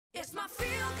It's my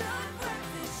feel-good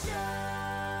breakfast show.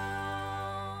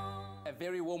 A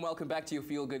very warm welcome back to your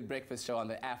Feel Good Breakfast Show on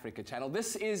the Africa channel.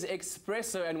 This is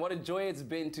Expresso, and what a joy it's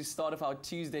been to start off our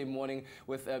Tuesday morning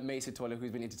with Mae Sithole,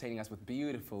 who's been entertaining us with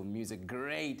beautiful music,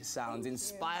 great sounds,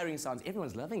 inspiring sounds.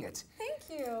 Everyone's loving it. Thank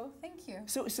you, thank you.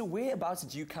 So whereabouts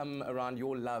did you come around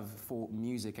your love for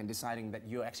music and deciding that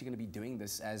you're actually going to be doing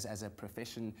this as a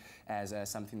profession, as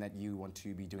something that you want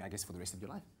to be doing, I guess, for the rest of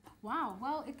your life? Wow,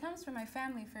 well, it comes from my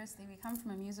family, firstly. We come from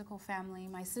a musical family.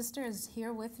 My sister is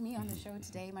here with me on the show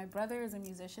today. My brother is a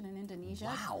musician in Indonesia.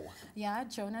 Wow. Yeah,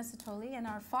 Mae Sithole, and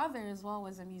our father as well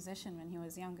was a musician when he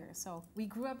was younger. So we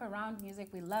grew up around music.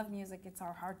 We love music. It's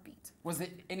our heartbeat. Was there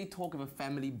any talk of a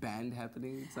family band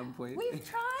happening at some point? We've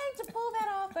tried to pull that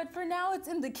off, but for now it's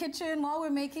in the kitchen while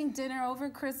we're making dinner over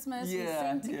Christmas. We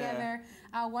sing together.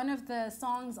 One of the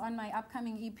songs on my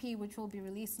upcoming EP, which will be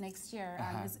released next year,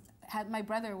 my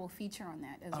brother will feature on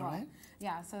that as well. Right.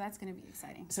 Yeah, so that's going to be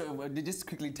exciting. So just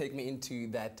quickly take me into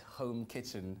that home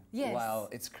kitchen while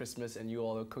it's Christmas and you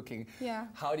all are cooking. Yeah.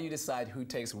 How do you decide who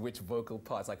takes which vocal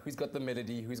parts? Like who's got the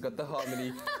melody, who's got the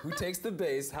harmony, who takes the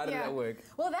bass? How does that work?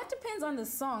 Well, that depends on the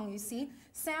song, you see.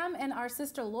 Sam and our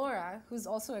sister Laura, who's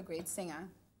also a great singer,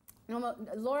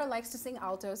 Laura likes to sing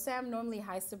alto, Sam normally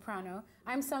high soprano,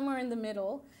 I'm somewhere in the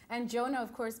middle, and Jonah,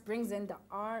 of course, brings in the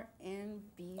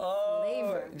R&B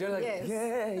flavor. Jonah,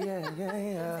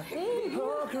 yeah.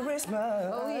 Oh,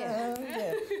 charisma. Oh, yeah.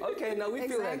 Okay, now we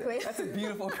feel that. That's a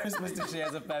beautiful Christmas to share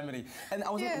as a family. And I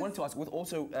was wanted to ask, with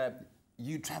also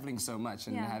you traveling so much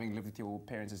and having lived with your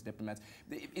parents as diplomats,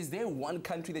 is there one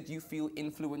country that you feel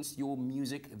influenced your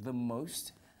music the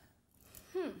most?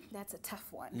 That's a tough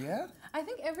one. Yeah? I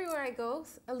think everywhere I go,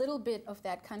 a little bit of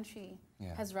that country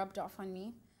has rubbed off on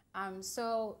me.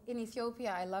 So in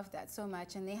Ethiopia, I love that so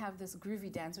much, and they have this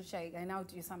groovy dance, which I now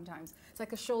do sometimes. It's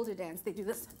like a shoulder dance. They do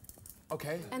this.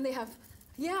 Okay. And they have,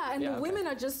 the women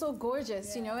are just so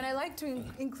gorgeous, you know, and I like to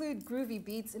include groovy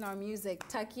beats in our music.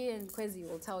 Taki and Kwezi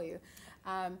will tell you.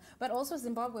 But also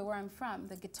Zimbabwe, where I'm from,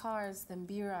 the guitars, the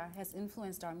mbira, has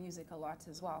influenced our music a lot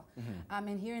as well.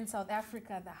 And here in South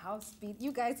Africa, the house beat,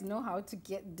 you guys know how to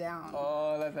get down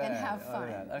and have fun.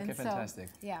 Okay, and fantastic.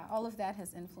 So, yeah, all of that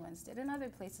has influenced it, and other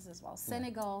places as well.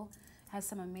 Senegal has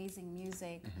some amazing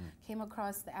music. Came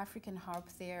across the African harp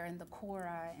there and the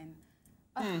kora, and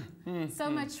so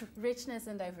much richness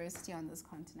and diversity on this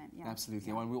continent.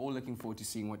 Absolutely. Well, we're all looking forward to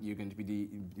seeing what you're going to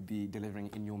be delivering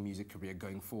in your music career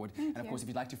going forward. And of course, if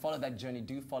you'd like to follow that journey,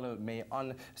 do follow Mae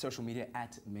on social media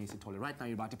at Mae Sithole. Right now,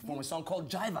 you're about to perform a song called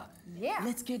Jaiva. Yeah.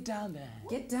 Let's get down there.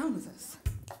 Get down with us.